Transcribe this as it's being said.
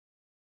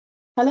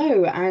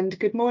Hello, and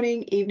good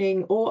morning,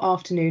 evening, or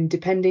afternoon,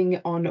 depending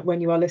on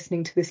when you are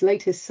listening to this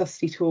latest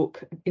Susty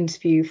Talk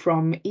interview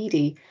from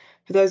Edie.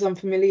 For those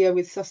unfamiliar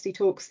with Susty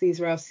Talks,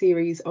 these are our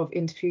series of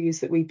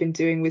interviews that we've been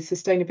doing with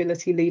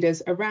sustainability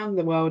leaders around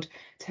the world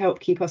to help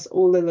keep us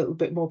all a little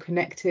bit more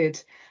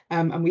connected.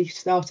 And we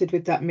started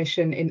with that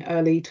mission in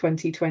early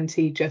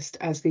 2020, just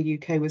as the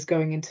UK was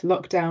going into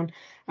lockdown.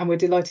 And we're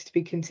delighted to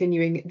be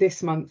continuing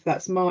this month.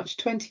 That's March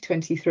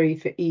 2023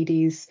 for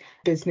Edie's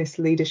Business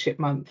Leadership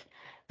Month.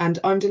 And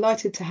I'm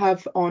delighted to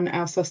have on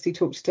our Susty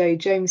Talk today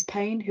James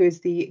Payne, who is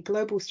the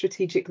Global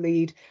Strategic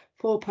Lead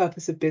for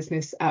Purpose of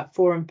Business at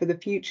Forum for the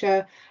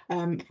Future.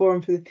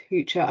 Forum for the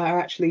Future are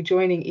actually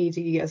joining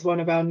EDE as one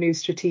of our new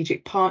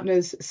strategic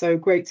partners. So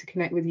great to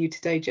connect with you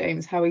today,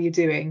 James. How are you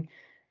doing?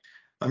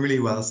 I'm really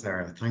well,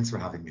 Sarah. Thanks for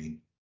having me.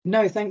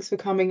 No, thanks for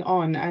coming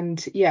on.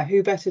 And yeah,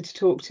 who better to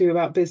talk to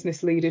about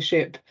business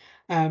leadership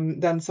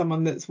than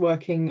someone that's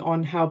working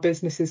on how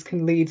businesses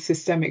can lead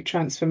systemic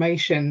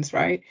transformations,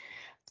 right?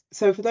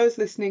 So for those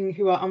listening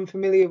who are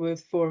unfamiliar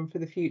with Forum for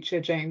the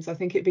Future, James, I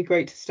think it'd be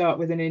great to start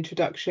with an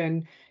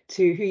introduction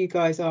to who you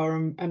guys are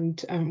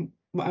and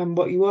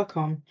what you work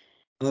on.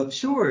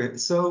 Sure.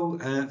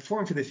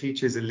 Forum for the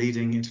Future is a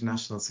leading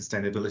international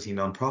sustainability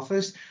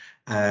nonprofit.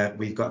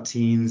 We've got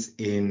teams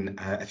in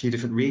a few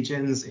different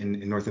regions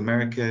in North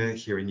America,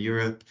 here in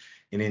Europe,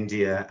 in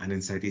India, and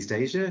in Southeast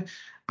Asia.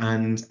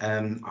 And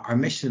our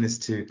mission is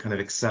to kind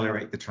of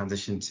accelerate the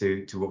transition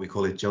to what we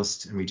call a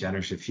just and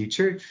regenerative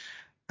future.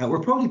 We're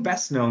probably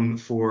best known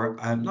for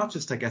not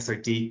just, I guess, our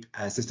deep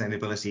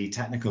sustainability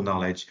technical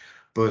knowledge,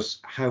 but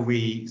how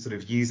we sort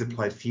of use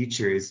applied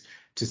futures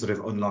to sort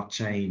of unlock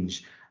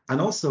change. And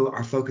also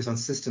our focus on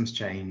systems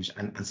change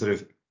and sort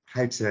of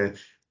how to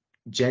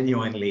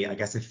genuinely, I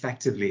guess,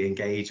 effectively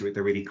engage with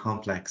the really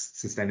complex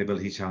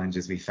sustainability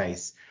challenges we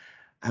face.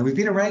 And we've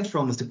been around for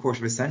almost a quarter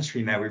of a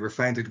century now. We were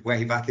founded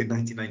way back in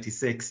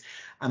 1996.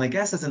 And I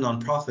guess as a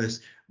nonprofit,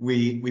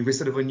 we were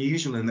sort of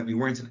unusual in that we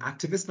weren't an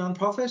activist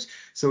nonprofit.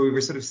 So we were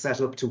sort of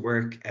set up to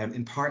work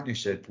in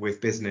partnership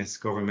with business,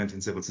 government,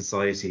 and civil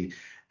society.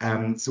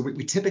 So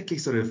we typically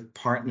sort of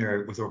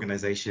partner with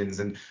organizations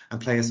and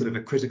play a sort of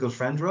a critical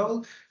friend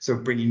role. So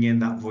bringing in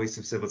that voice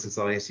of civil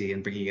society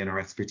and bringing in our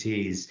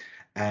expertise.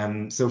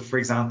 So, for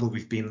example,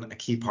 we've been a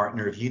key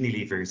partner of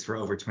Unilever's for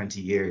over 20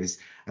 years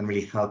and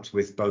really helped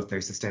with both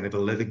their sustainable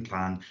living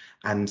plan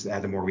and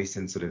the more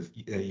recent sort of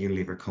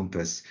Unilever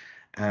Compass.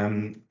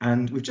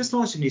 And we've just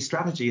launched a new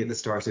strategy at the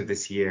start of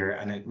this year,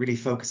 and it really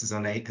focuses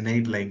on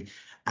enabling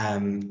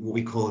what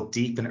we call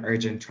deep and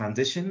urgent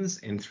transitions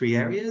in three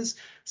areas.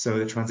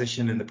 So a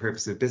transition in the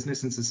purpose of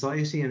business and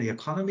society and the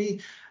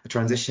economy, a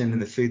transition in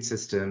the food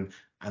system,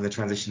 and the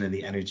transition in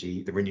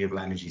the renewable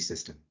energy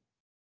system.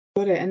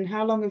 Got it. And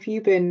how long have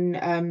you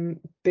been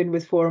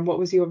with Forum? What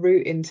was your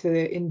route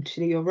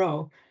into your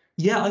role?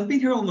 Yeah, I've been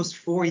here almost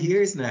 4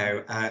 years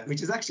now,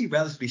 which is actually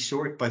relatively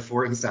short by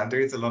foreign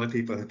standards. A lot of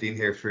people have been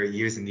here for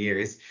years and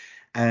years.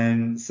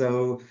 My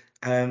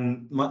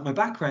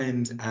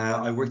background,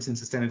 I worked in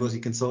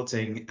sustainability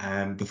consulting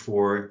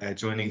before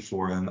joining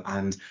Forum,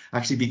 and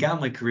actually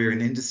began my career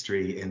in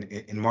industry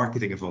in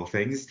marketing of all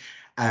things.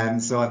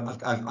 So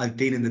I've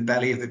been in the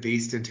belly of the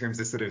beast in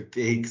terms of sort of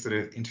big sort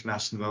of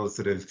international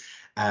sort of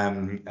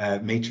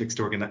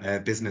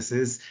matrixed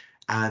businesses.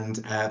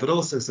 But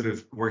also sort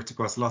of worked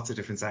across lots of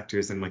different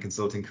sectors in my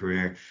consulting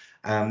career.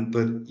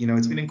 But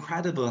it's been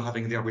incredible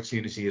having the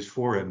opportunity at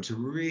Forum to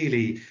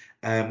really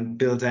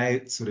build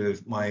out sort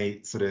of my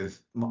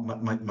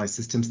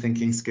systems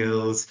thinking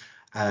skills,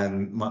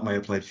 my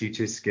applied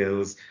futures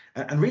skills,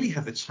 and really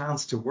have the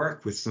chance to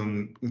work with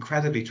some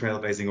incredibly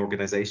trailblazing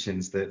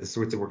organizations, the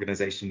sorts of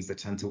organizations that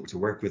tend to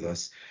work with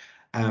us.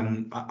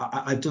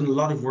 I've done a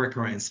lot of work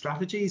around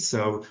strategy.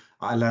 So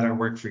I led our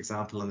work, for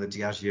example, on the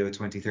Diageo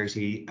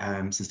 2030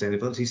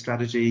 sustainability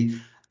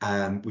strategy.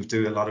 We've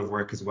done a lot of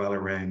work as well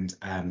around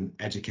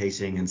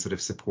educating and sort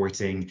of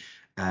supporting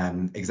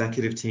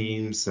executive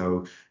teams.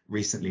 So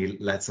recently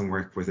led some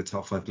work with a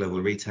top 5 global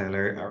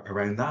retailer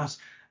around that.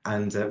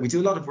 And we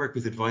do a lot of work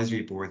with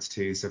advisory boards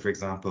too. So, for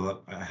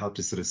example, I helped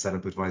to sort of set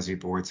up advisory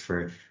boards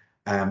for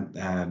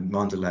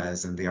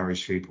Mondelez and the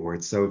Irish Food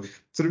Board. So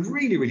sort of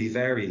really, really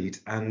varied.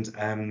 And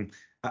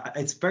I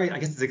guess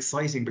it's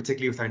exciting,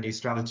 particularly with our new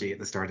strategy at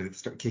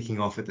the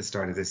kicking off at the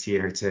start of this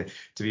year to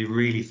be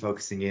really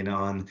focusing in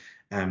on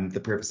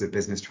the purpose of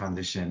business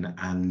transition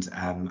and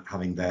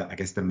having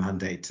the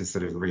mandate to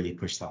sort of really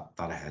push that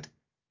ahead.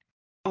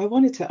 I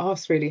wanted to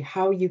ask really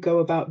how you go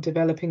about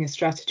developing a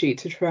strategy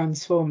to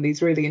transform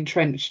these really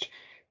entrenched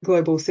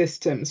global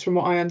systems. From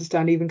what I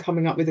understand, even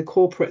coming up with a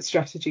corporate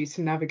strategy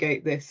to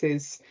navigate this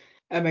is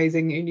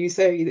amazing. And you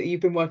say that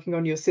you've been working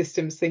on your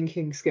systems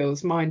thinking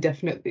skills. Mine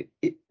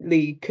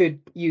definitely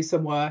could use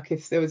some work.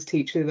 If there was a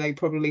teacher, they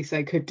probably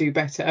say could do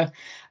better.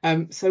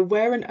 So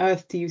where on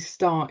earth do you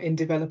start in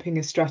developing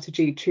a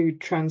strategy to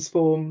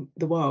transform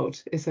the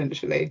world,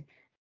 essentially?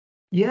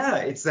 Yeah,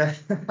 it's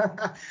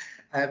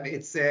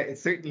It's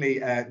certainly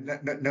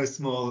no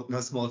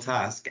small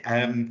task.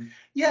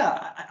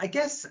 Yeah, I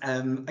guess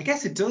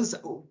it does.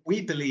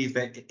 We believe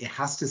that it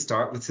has to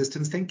start with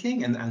systems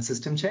thinking and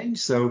system change.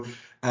 So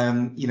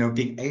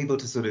being able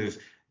to sort of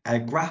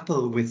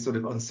grapple with sort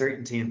of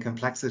uncertainty and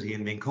complexity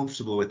and being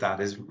comfortable with that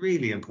is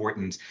really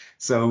important.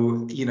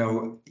 So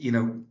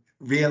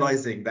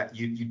realizing that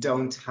you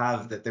don't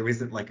have that there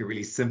isn't like a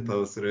really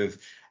simple sort of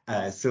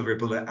silver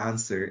bullet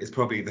answer is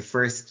probably the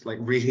first like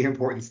really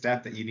important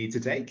step that you need to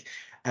take.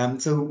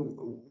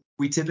 So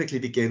we typically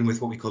begin with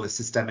what we call a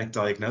systemic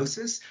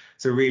diagnosis.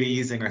 So really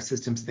using our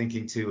systems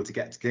thinking tool to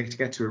get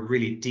to a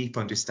really deep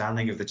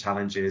understanding of the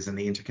challenges and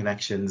the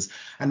interconnections,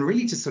 and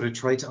really to sort of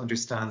try to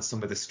understand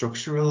some of the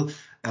structural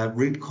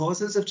root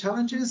causes of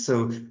challenges.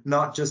 So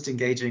not just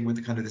engaging with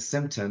the kind of the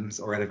symptoms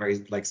or at a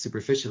very like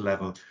superficial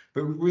level,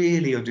 but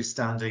really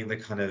understanding the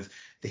kind of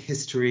the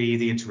history,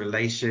 the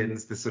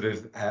interrelations, the sort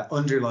of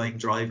underlying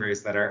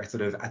drivers that are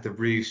sort of at the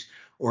root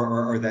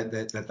or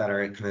that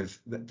are kind of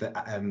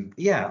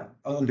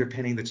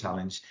underpinning the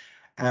challenge.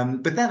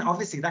 But then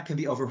obviously that can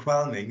be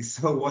overwhelming.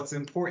 So what's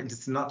important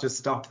is to not just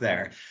stop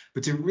there,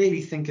 but to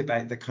really think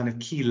about the kind of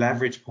key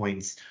leverage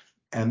points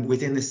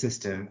within the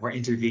system where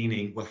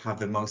intervening will have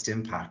the most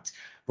impact,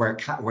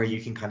 where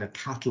you can kind of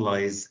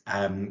catalyze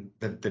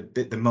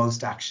the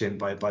most action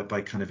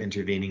by kind of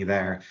intervening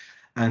there.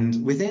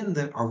 And within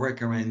our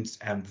work around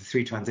the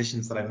three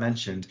transitions that I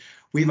mentioned,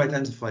 we've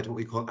identified what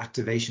we call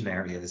activation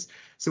areas.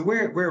 So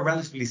we're a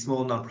relatively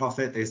small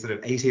nonprofit. There's sort of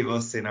 80 of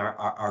us in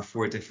our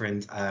four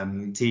different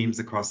teams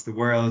across the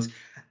world.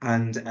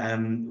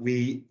 And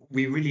we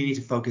really need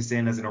to focus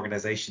in as an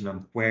organization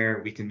on where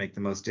we can make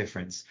the most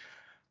difference.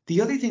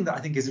 The other thing that I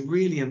think is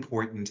really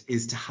important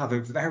is to have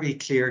a very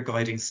clear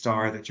guiding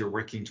star that you're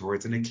working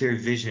towards and a clear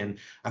vision,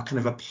 a kind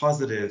of a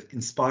positive,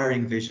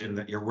 inspiring vision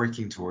that you're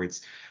working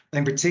towards.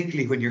 And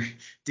particularly when you're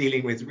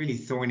dealing with really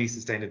thorny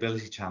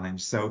sustainability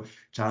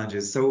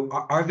challenges. So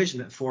our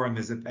vision at Forum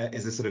is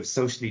a sort of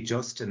socially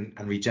just and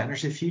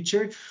regenerative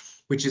future,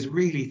 which is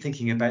really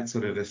thinking about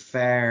sort of a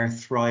fair,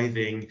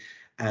 thriving,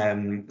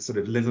 sort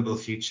of livable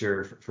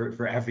future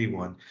for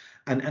everyone.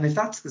 And if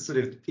that's the sort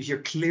of, if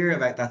you're clear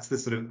about that's the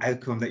sort of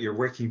outcome that you're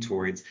working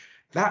towards,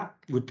 that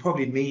would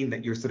probably mean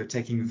that you're sort of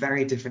taking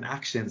very different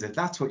actions if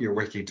that's what you're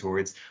working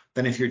towards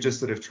than if you're just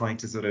sort of trying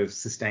to sort of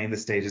sustain the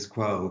status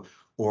quo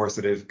or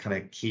sort of kind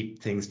of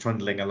keep things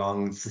trundling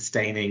along,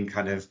 sustaining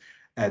kind of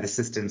the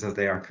systems as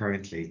they are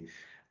currently.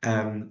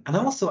 And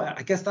also,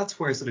 I guess that's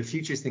where sort of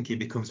futures thinking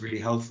becomes really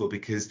helpful,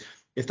 because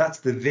if that's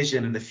the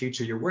vision and the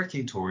future you're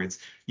working towards,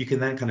 you can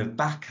then kind of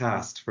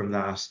backcast from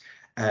that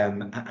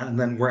and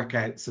then work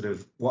out sort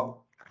of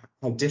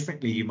how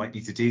differently you might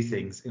need to do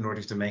things in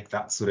order to make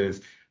that sort of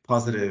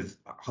positive,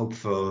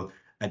 hopeful,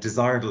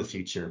 desirable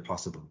future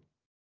possible.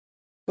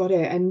 Got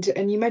it.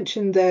 And you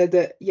mentioned there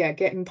that, yeah,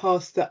 getting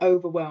past the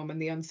overwhelm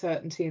and the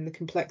uncertainty and the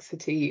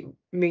complexity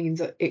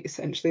means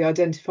essentially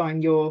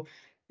identifying your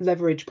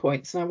leverage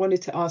points. And I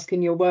wanted to ask,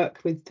 in your work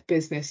with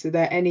business, are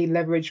there any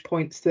leverage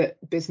points that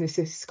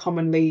businesses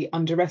commonly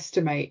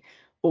underestimate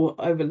or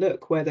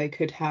overlook where they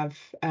could have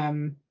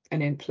an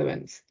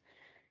influence?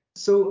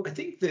 So I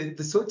think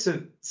the sorts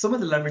of some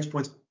of the leverage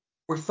points,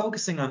 we're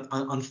focusing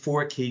on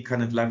four key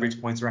kind of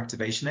leverage points or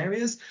activation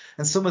areas.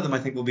 And some of them I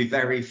think will be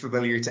very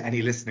familiar to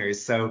any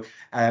listeners. So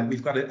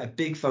we've got a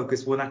big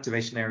focus. One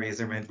activation area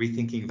is around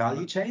rethinking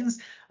value chains.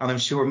 And I'm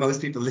sure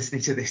most people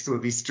listening to this will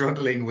be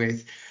struggling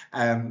with,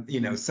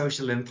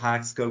 social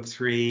impact, scope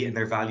 3 in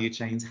their value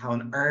chains, how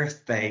on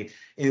earth they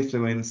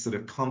influence sort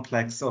of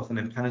complex, often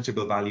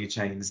impenetrable value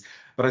chains.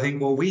 But I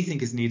think what we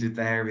think is needed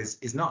there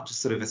is not just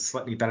sort of a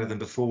slightly better than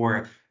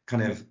before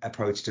kind of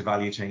approach to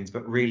value chains,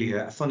 but really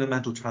a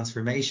fundamental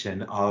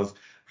transformation of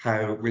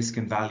how risk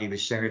and value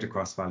is shared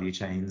across value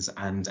chains,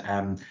 and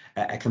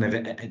a kind of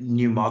a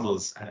new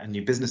models and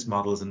new business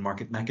models and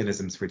market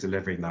mechanisms for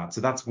delivering that.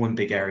 So that's one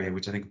big area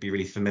which I think would be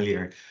really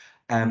familiar.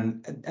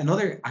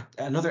 Another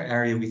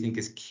area we think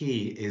is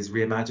key is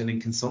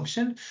reimagining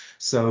consumption.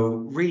 So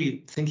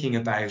really thinking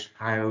about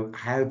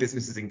how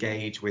businesses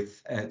engage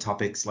with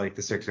topics like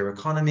the circular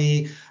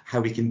economy, how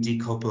we can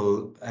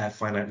decouple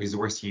finite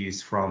resource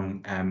use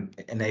from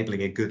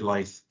enabling a good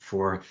life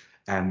for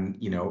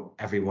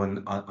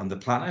everyone on the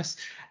planet.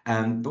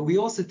 But we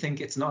also think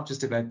it's not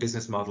just about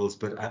business models,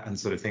 but and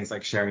sort of things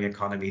like sharing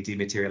economy,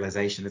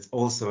 dematerialization. It's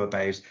also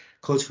about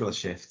cultural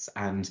shifts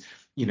and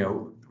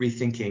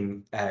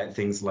rethinking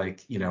things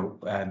like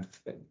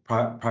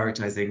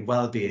prioritizing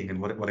well-being and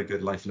what a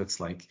good life looks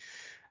like.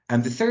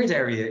 And the third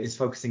area is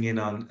focusing in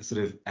on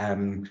sort of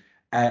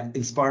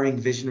inspiring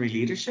visionary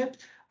leadership.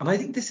 And I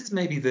think this is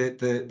maybe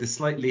the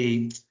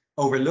slightly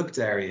overlooked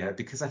area,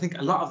 because I think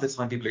a lot of the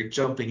time people are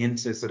jumping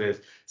into sort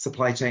of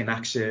supply chain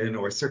action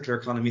or circular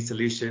economy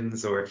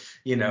solutions, or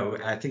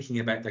thinking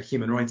about their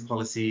human rights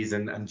policies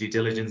and due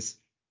diligence.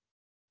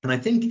 And I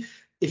think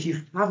if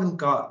you haven't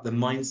got the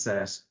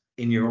mindset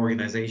in your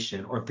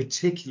organization, or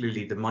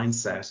particularly the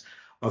mindset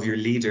of your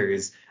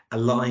leaders,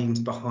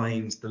 aligned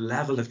behind the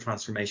level of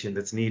transformation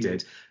that's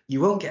needed,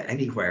 you won't get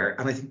anywhere.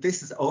 And I think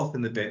this is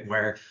often the bit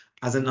where,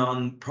 as a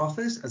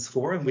non-profit, as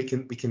Forum, we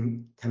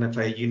can kind of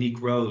play a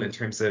unique role in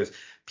terms of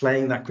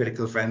playing that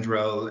critical friend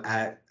role,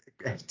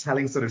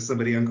 telling sort of some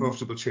of the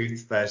uncomfortable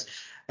truths that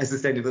a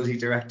sustainability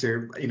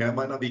director, it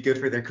might not be good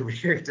for their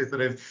career to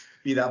sort of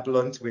be that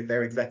blunt with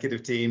their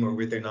executive team or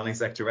with their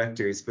non-exec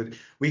directors, but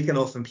we can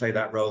often play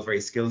that role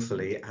very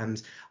skillfully.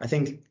 And I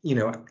think,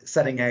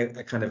 setting out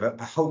a kind of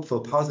a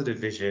hopeful, positive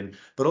vision,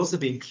 but also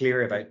being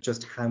clear about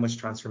just how much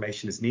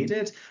transformation is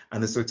needed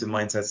and the sorts of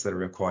mindsets that are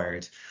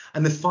required.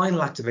 And the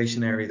final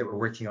activation area that we're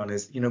working on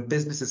is,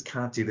 businesses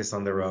can't do this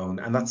on their own.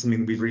 And that's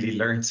something we've really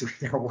learned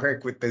through our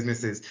work with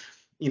businesses.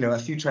 A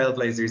few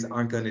trailblazers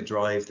aren't going to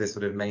drive the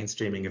sort of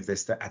mainstreaming of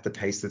this at the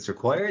pace that's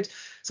required.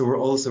 So we're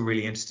also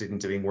really interested in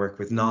doing work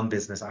with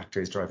non-business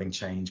actors driving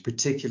change,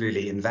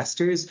 particularly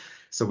investors.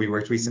 So we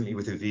worked recently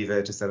with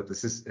Aviva to set up the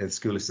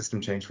School of System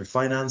Change for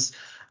Finance,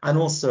 and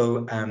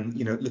also,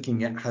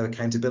 looking at how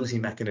accountability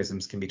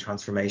mechanisms can be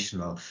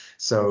transformational.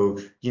 So,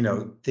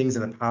 things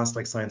in the past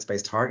like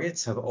science-based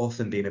targets have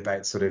often been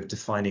about sort of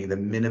defining the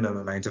minimum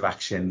amount of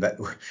action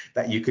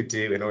that you could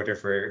do in order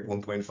for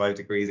 1.5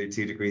 degrees or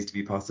 2 degrees to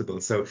be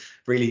possible. So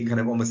really kind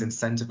of almost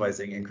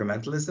incentivizing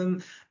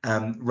incrementalism,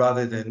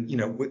 rather than,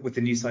 with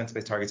the new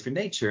science-based targets for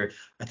nature,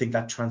 I think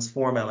that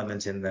transform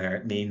element in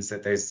there means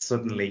that there's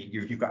suddenly,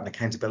 you've got an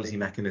accountability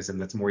mechanism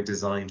that's more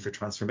designed for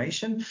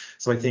transformation.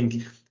 So I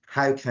think,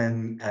 how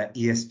can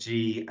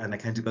ESG and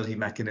accountability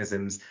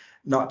mechanisms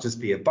not just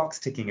be a box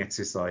ticking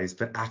exercise,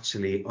 but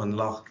actually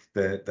unlock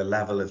the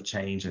level of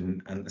change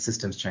and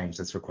systems change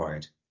that's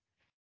required?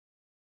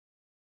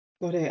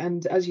 Got it.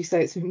 And as you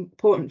say, it's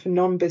important for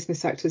non-business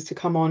sectors to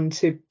come on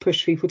to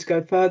push people to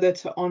go further,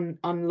 to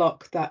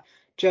unlock that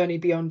journey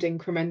beyond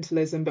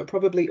incrementalism, but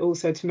probably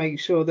also to make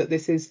sure that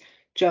this is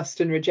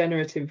just and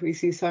regenerative. We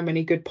see so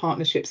many good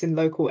partnerships in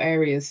local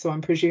areas, so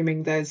I'm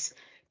presuming there's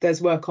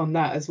work on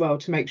that as well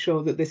to make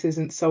sure that this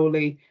isn't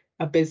solely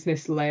a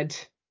business-led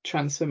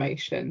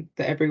transformation,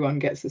 that everyone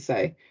gets a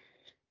say.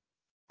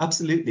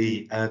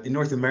 Absolutely. In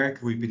North America,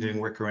 we've been doing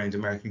work around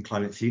American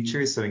climate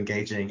futures, so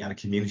engaging at a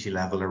community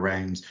level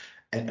around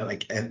and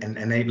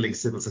enabling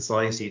civil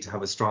society to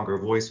have a stronger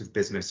voice with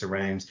business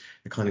around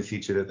the kind of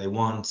future that they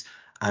want.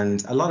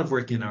 And a lot of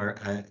work in our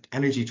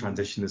energy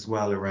transition as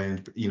well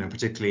around,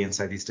 particularly in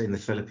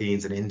the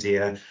Philippines and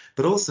India,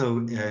 but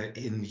also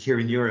here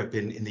in Europe,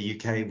 in the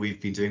UK, we've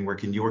been doing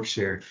work in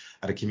Yorkshire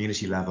at a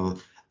community level,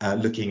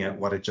 looking at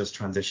what a just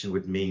transition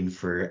would mean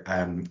for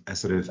a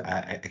sort of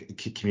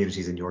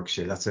communities in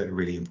Yorkshire. That's a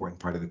really important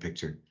part of the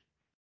picture.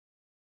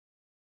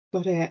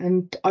 Got it.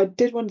 And I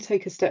did want to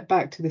take a step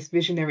back to this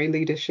visionary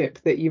leadership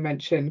that you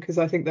mentioned, because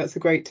I think that's a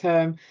great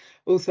term.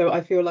 Also,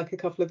 I feel like a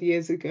couple of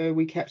years ago,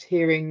 we kept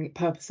hearing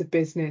purpose of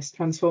business,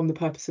 transform the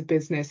purpose of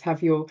business,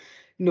 have your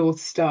North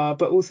Star.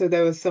 But also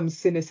there was some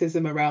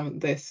cynicism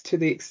around this, to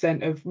the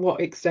extent of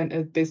what extent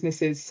are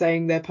businesses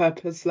saying they're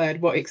purpose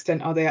led? What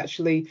extent are they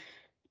actually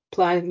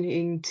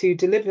planning to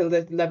deliver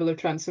the level of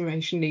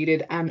transformation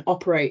needed and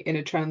operate in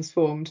a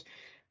transformed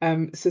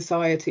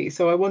society?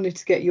 So I wanted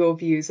to get your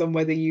views on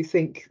whether you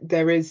think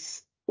there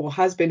is or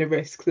has been a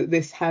risk that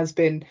this has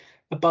been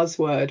a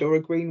buzzword or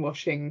a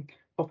greenwashing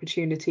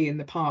opportunity in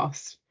the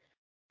past.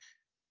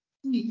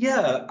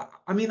 Yeah,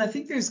 I mean, I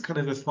think there's kind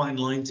of a fine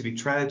line to be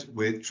trodden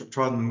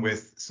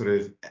with sort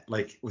of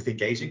like with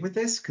engaging with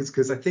this,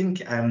 because I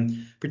think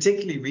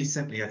particularly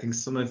recently, I think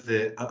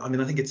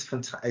I think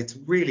it's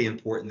really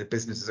important that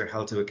businesses are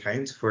held to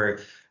account for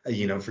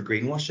for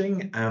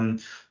greenwashing.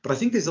 But I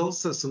think there's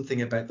also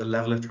something about the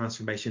level of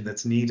transformation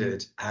that's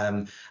needed,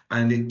 and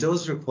it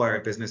does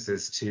require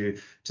businesses to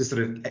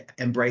sort of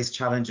embrace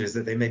challenges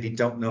that they maybe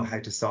don't know how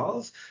to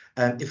solve.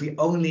 If we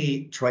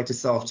only try to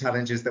solve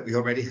challenges that we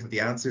already have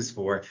the answers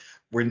for,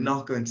 we're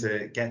not going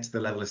to get to the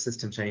level of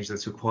system change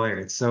that's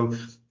required. So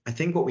I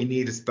think what we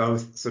need is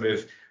both sort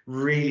of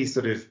really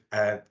sort of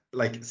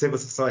like civil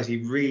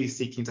society really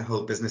seeking to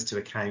hold business to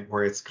account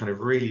where it's kind of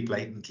really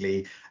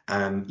blatantly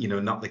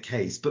not the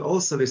case, but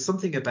also there's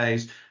something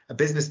about a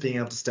business being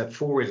able to step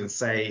forward and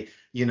say,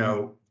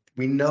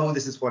 we know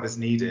this is what is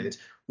needed.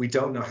 We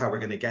don't know how we're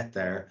going to get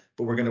there,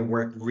 but we're going to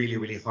work really,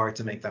 really hard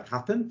to make that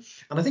happen.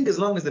 And I think as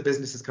long as the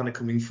business is kind of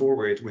coming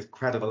forward with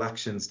credible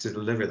actions to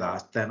deliver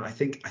that, then I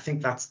think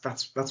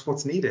that's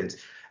what's needed.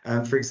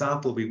 For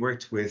example, we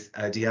worked with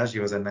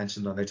Diageo, as I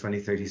mentioned, on their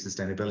 2030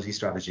 sustainability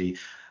strategy.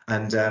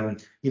 And, a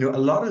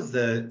lot of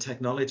the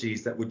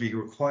technologies that would be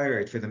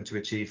required for them to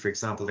achieve, for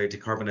example, their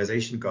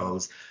decarbonisation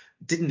goals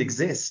didn't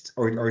exist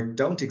or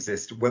don't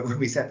exist when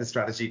we set the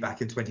strategy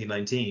back in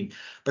 2019.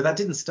 But that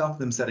didn't stop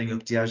them setting up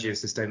Diageo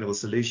Sustainable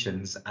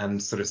Solutions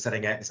and sort of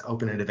setting out its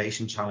open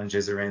innovation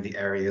challenges around the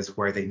areas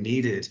where they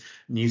needed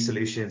new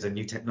solutions and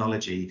new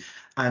technology.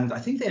 And I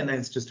think they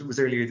announced it was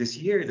earlier this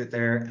year that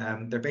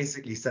they're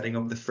basically setting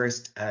up the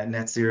first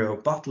net zero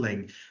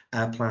bottling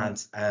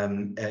plant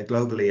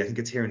globally. I think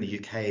it's here in the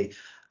UK.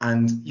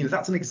 And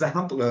that's an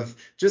example of,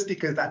 just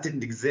because that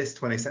didn't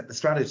exist when I set the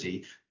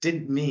strategy,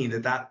 didn't mean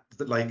that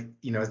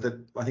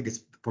I think it's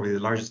probably the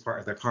largest part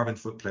of their carbon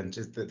footprint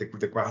is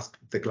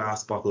the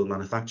glass bottle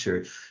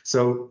manufacturer.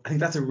 So I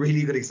think that's a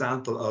really good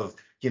example of,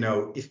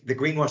 if the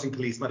greenwashing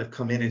police might have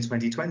come in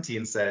 2020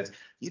 and said,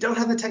 you don't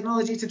have the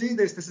technology to do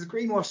this is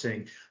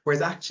greenwashing.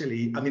 Whereas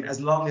actually, as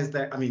long as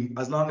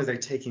they're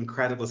taking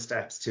credible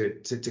steps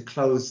to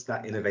close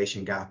that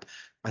innovation gap,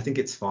 I think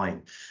it's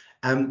fine.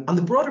 On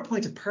the broader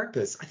point of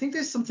purpose, I think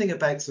there's something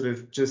about sort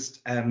of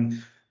just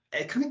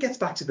it kind of gets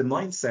back to the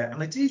mindset.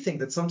 And I do think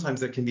that sometimes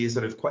there can be a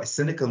sort of quite a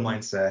cynical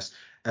mindset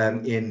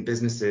in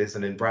businesses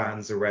and in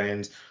brands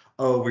around,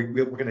 oh,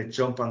 we're going to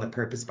jump on the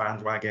purpose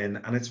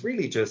bandwagon. And it's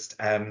really just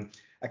a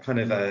kind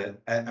of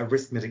a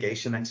risk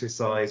mitigation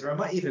exercise, or it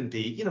might even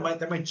be,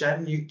 there might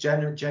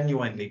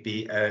genuinely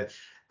be a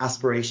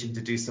aspiration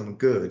to do some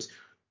good.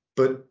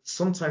 But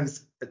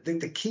sometimes I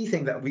think the key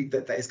thing that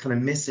is kind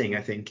of missing,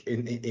 I think,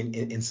 in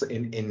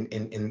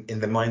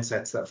the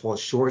mindsets that fall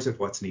short of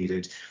what's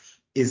needed,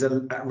 is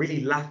a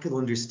really lack of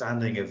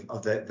understanding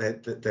of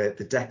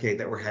the decade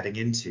that we're heading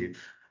into.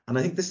 And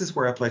I think this is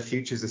where Applied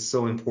Futures is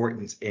so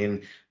important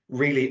in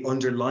really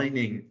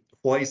underlining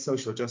why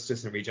social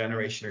justice and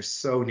regeneration are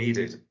so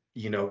needed.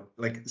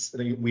 Like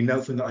we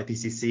know from the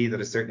IPCC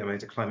that a certain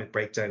amount of climate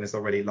breakdown is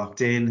already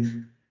locked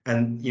in,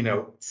 and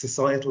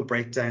societal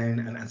breakdown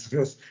and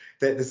sort of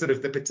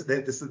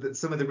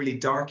some of the really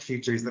dark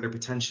futures that are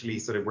potentially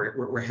sort of where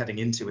we're heading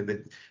into,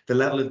 and the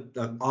level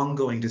of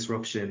ongoing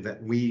disruption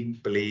that we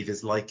believe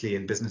is likely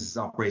in businesses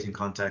operating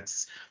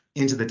contexts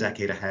into the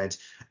decade ahead,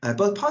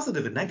 both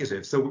positive and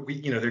negative. So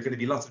there are going to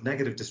be lots of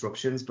negative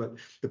disruptions, but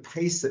the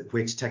pace at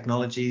which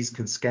technologies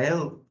can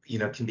scale,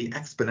 can be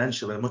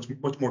exponential and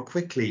much more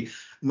quickly,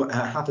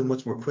 happen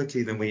much more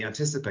quickly than we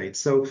anticipate.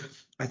 So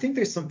I think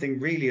there's something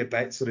really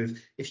about sort of,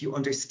 if you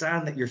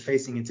understand that you're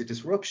facing into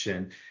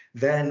disruption,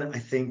 then I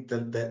think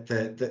that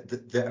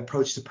the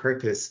approach to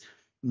purpose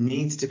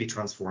needs to be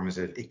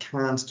transformative. It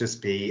can't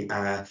just be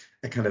a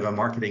kind of a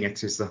marketing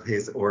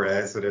exercise or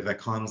a sort of a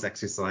comms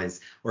exercise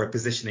or a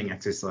positioning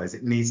exercise.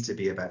 It needs to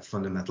be about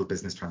fundamental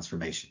business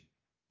transformation.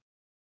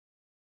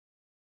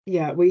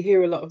 Yeah, we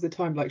hear a lot of the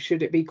time, like,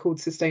 should it be called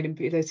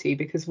sustainability?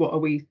 Because what are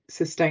we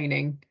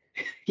sustaining?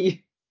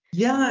 Yeah,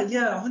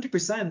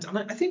 100%. And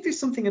I think there's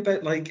something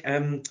about like,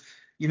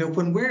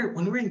 when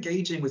we're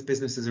engaging with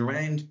businesses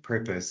around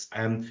purpose,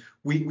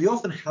 we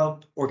often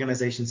help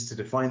organizations to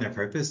define their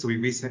purpose. So we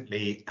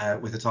recently,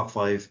 with a top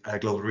 5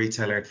 global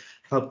retailer,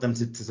 helped them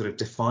to sort of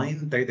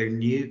define their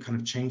new kind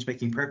of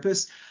change-making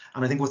purpose.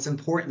 And I think what's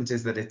important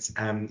is that it's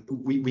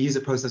we use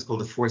a process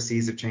called the 4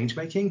 C's of change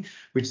making,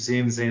 which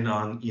zooms in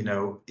on,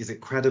 is it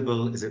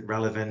credible, is it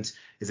relevant,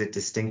 is it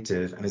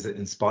distinctive, and is it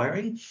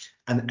inspiring?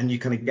 And you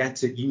kind of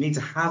you need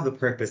to have a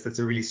purpose that's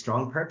a really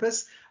strong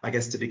purpose, I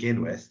guess, to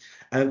begin with.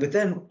 But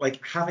then,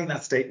 like, having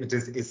that statement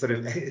is sort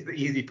of the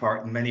easy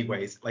part in many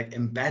ways. Like,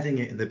 embedding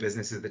it in the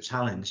business is the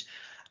challenge.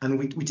 And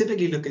we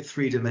typically look at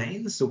 3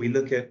 domains. So we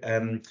look at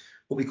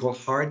what we call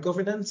hard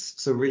governance.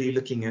 So really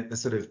looking at the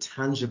sort of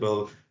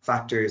tangible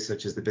factors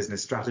such as the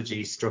business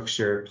strategy,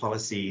 structure,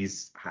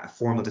 policies,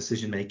 formal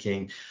decision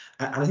making.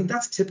 And I think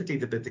that's typically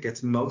the bit that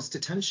gets most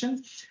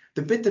attention.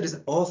 The bit that is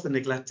often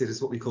neglected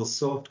is what we call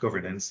soft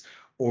governance,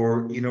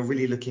 or,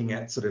 really looking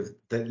at sort of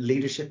the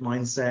leadership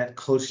mindset,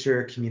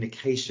 culture,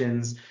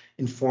 communications,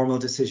 informal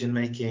decision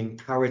making,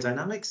 power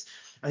dynamics.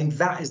 I think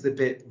that is the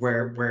bit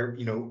where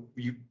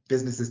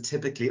businesses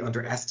typically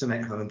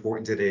underestimate how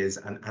important it is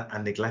and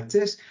neglect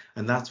it.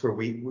 And that's where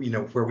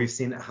where we've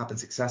seen it happen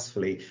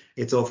successfully.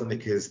 It's often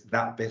because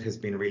that bit has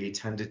been really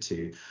tended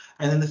to.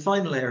 And then the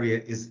final area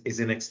is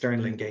in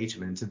external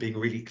engagement and being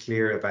really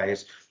clear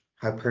about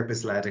how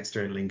purpose-led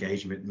external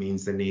engagement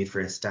means the need for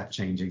a step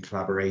change in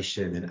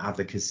collaboration and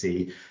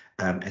advocacy,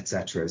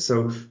 etc.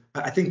 So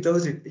I think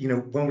those are,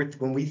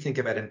 when we think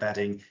about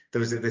embedding,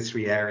 those are the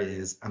 3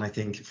 areas. And I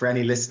think for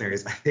any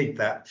listeners, I think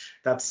that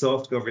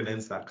soft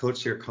governance, that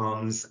culture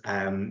comms,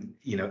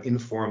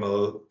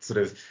 informal sort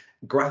of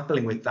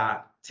grappling with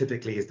that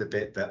typically is the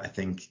bit that I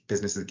think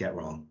businesses get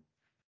wrong.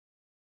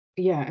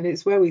 Yeah, and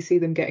it's where we see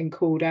them getting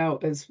called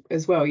out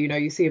as well.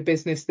 You see a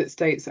business that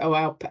states,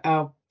 oh,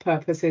 our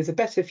purpose is a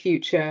better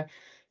future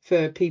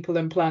for people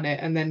and planet,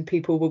 and then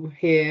people will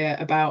hear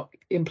about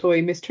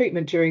employee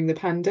mistreatment during the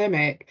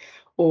pandemic,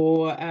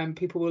 or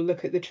people will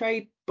look at the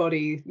trade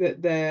body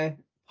that they're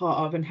part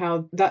of and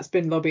how that's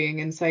been lobbying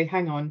and say,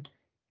 hang on,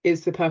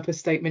 is the purpose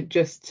statement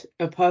just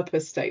a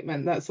purpose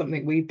statement? That's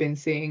something we've been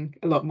seeing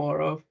a lot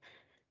more of.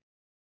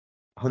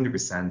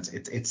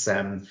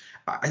 100%.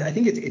 I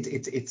think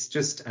it's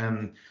just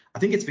I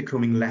think it's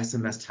becoming less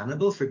and less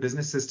tenable for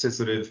businesses to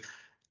sort of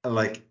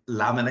like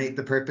laminate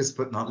the purpose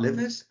but not live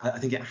it. I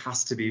think it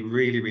has to be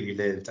really, really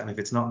lived, and if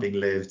it's not being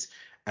lived,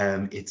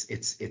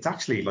 it's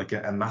actually like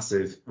a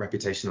massive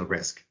reputational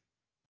risk.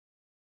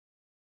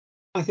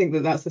 I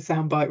think that's a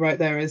soundbite right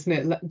there, isn't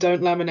it?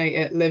 Don't laminate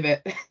it, live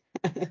it.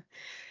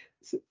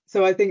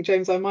 So I think,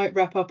 James, I might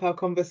wrap up our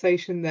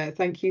conversation there.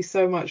 Thank you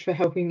so much for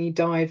helping me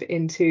dive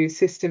into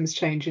systems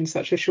change in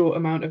such a short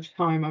amount of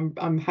time.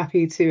 I'm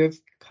happy to have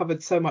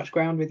covered so much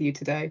ground with you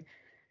today.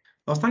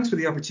 Well, thanks for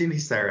the opportunity,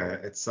 Sarah.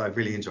 I've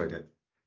really enjoyed it.